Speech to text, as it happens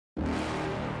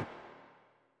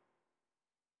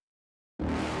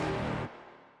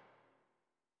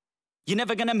You're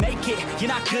never gonna make it,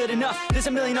 you're not good enough. There's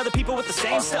a million other people with the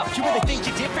same stuff. You really think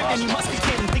you're different, man, you must be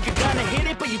kidding. Think you're gonna hit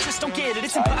it, but you just don't get it.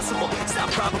 It's impossible, it's not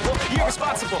probable, you're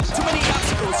irresponsible. Too many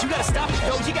obstacles, you gotta stop it,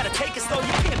 yo. You gotta take it slow,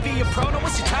 you can't be a pro, don't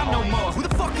waste your time no more. Who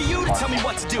the fuck are you to tell me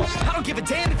what to do? I don't give a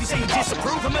damn if you say you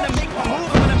disapprove. I'm gonna make my move,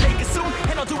 I'm gonna make it soon.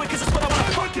 And I'll do it cause it's what I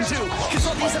wanna fucking do. Cause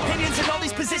all these opinions and all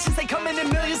these positions, they come in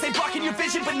millions, they blocking your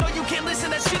vision. But no, you can't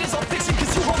listen, that shit is all fiction.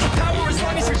 Cause you hold the power as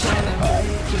long as you're trying.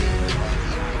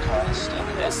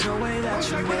 There's no way that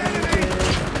you make it.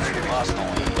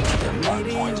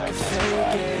 Maybe you can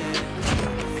fake it,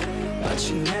 but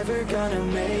you're never gonna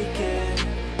make it.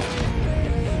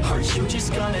 Are you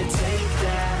just gonna take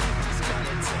that?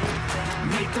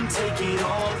 Make them take it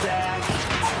all back.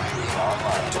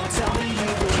 Don't tell me you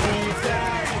believe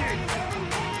that.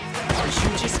 Are you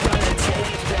just gonna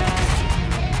take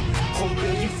that? Or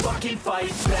will you fucking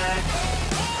fight back?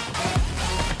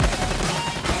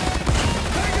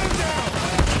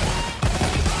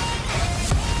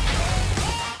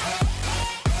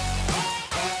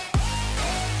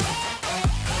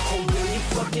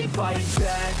 Fight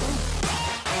back.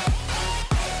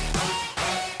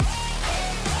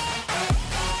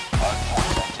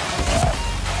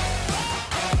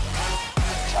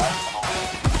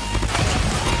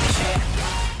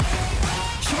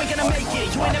 You ain't gonna make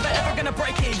it, you ain't never ever gonna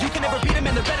break it. You can never beat them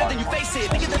and they're better than you face it.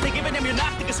 Thinking that they give a damn, you're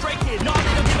not, think a straight kid. No,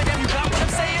 they don't give a damn, you got what I'm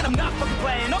saying. I'm not fucking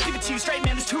playing, I'll give it to you straight,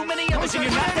 man. There's too many others and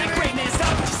you're not that great, man.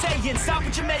 Stop what you're saying, stop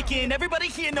what you're making. Everybody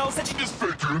here knows that you just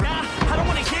faking. Nah, I don't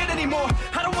wanna hear it anymore,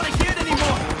 I don't wanna hear it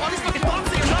anymore. All these fucking thoughts,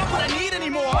 they are not what I need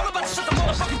anymore. I'm about to shut the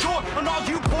motherfucking door on all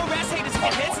you poor ass haters and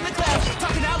your heads in the clouds.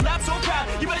 Talking out loud so proud,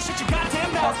 you better shut your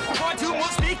goddamn mouth before I do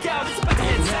more speak out. It's about to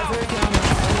head south. Never gonna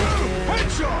make it.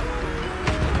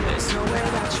 There's no way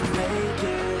that you make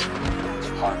it.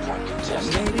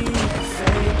 Maybe you can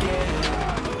fake it,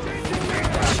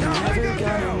 but you're never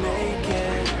gonna make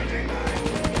it.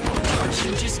 Aren't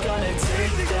you just gonna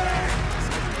take that?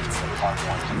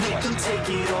 Make them take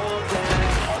it all back.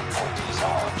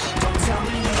 Don't tell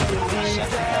me you believe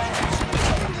that.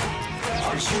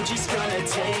 Aren't you just gonna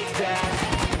take that?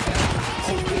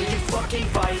 Or will you fucking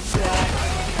fight back?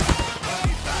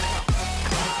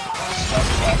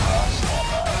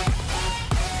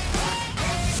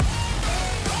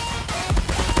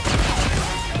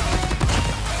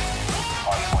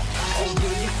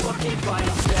 Fucking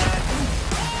fight back.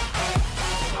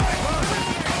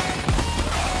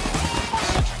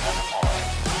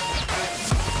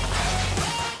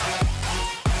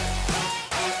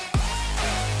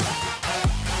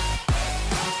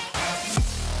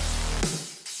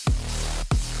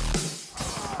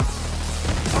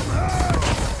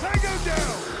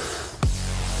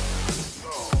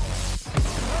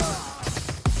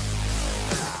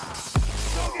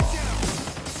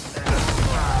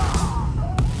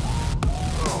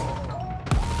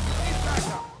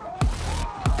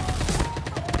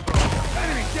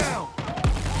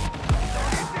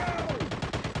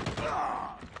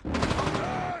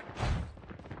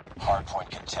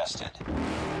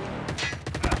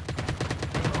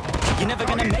 You're never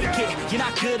gonna make it, you're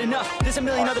not good enough. There's a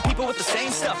million other people with the same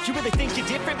stuff. You really think you're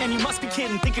different, man, you must be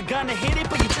kidding. Think you're gonna hit it,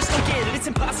 but you just don't get it. It's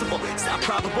impossible, it's not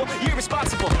probable, you're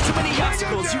irresponsible. Too many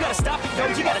obstacles, you gotta stop it, yo.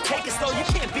 You gotta take it slow, you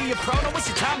can't be a pro, don't waste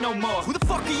your time no more. Who the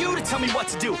fuck are you to tell me what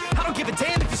to do? I don't give a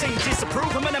damn if you say you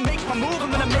disapprove. I'm gonna make my move,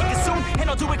 I'm gonna make it soon. And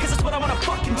I'll do it cause it's what I wanna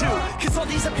fucking do. Cause all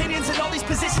these opinions and all these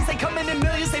positions, they come in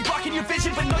millions, they blocking your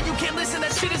vision. But no, you can't listen,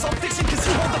 that shit is all fiction. Cause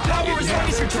you hold the power as long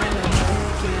as you're dreaming.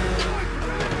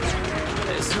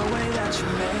 There's no way that you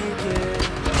make it.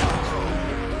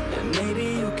 And maybe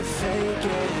you can fake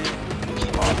it,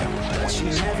 but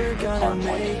you're never gonna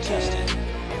make it.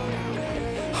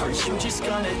 Aren't you just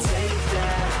gonna take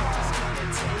that?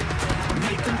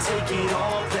 Make them take it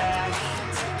all back.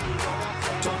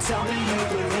 Don't tell me you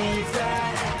believe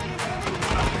that.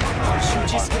 Aren't you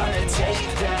just gonna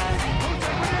take that?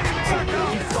 Or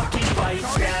will you fucking fight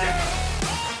back?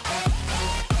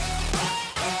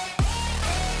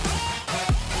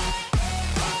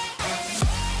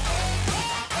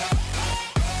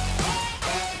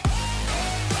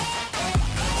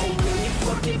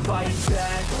 Fight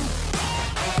back.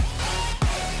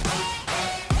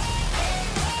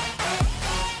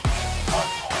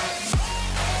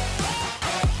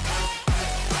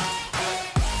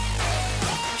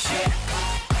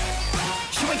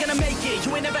 You ain't gonna make it,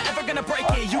 you ain't never ever gonna break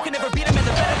it. You can never beat them and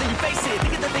they're better than you face it.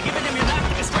 Thinking that they give a damn, you're not,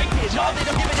 think a straight kid. No, they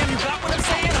don't give a damn, you got what I'm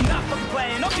saying. I'm not fucking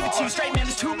playing, I'll give it to you straight, man.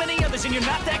 There's too many others and you're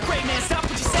not that great, man. Stop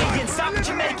what you're saying, stop what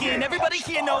you're making. Everybody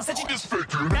here knows that you just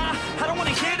faking. Nah, I don't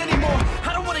wanna hear it anymore,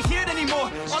 I don't wanna hear it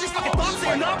anymore. All these fucking thoughts, they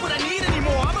are not what I need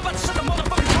anymore. I'm about to shut the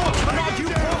motherfucking door on all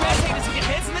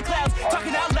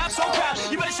talking out loud, so proud.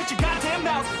 You better shut your goddamn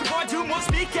mouth before I do more,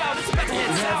 speak out. It's about to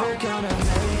hit south. Never gonna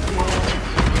make it.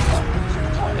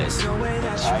 There's no way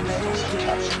that you make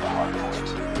it.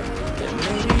 And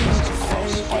maybe you can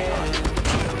fake it,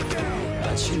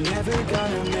 but you're never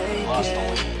gonna make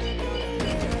it.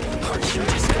 Aren't you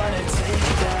just gonna take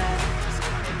that?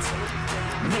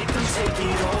 Make them take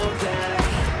it all back.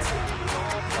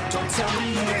 Don't tell me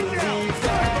you believe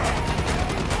that.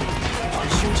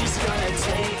 Aren't you just gonna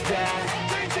take that?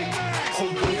 Or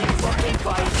will you fucking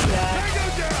fight back?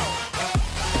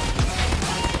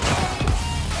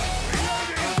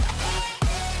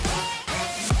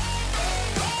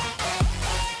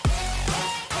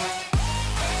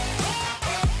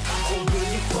 Or will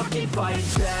you fucking fight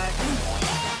back?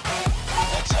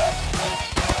 Heads up,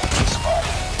 enemy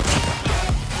spotted.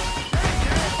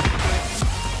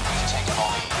 We've taken the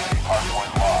lead.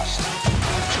 Hardpoint lost.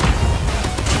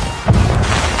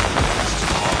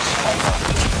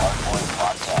 Hardpoint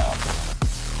locked down.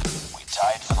 We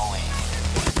tied for the lead.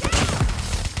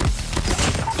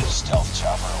 Stealth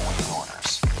chopper awaiting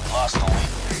orders. We lost the lead.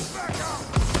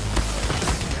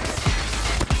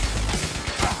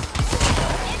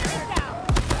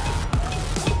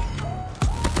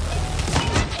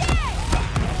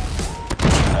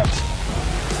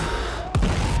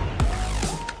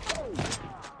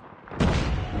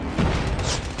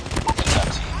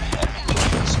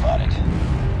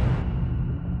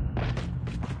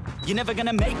 You're never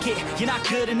gonna make it, you're not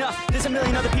good enough. There's a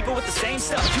million other people with the same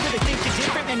stuff. You really think you're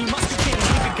different, man, you must be kidding.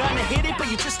 Think you're gonna hit it, but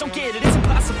you just don't get it. It's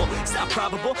impossible, it's not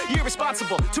probable, you're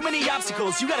irresponsible. Too many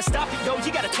obstacles, you gotta stop it, yo,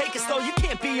 you gotta take it slow. You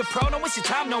can't be a pro, don't waste your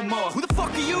time no more. Who the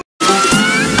fuck are you?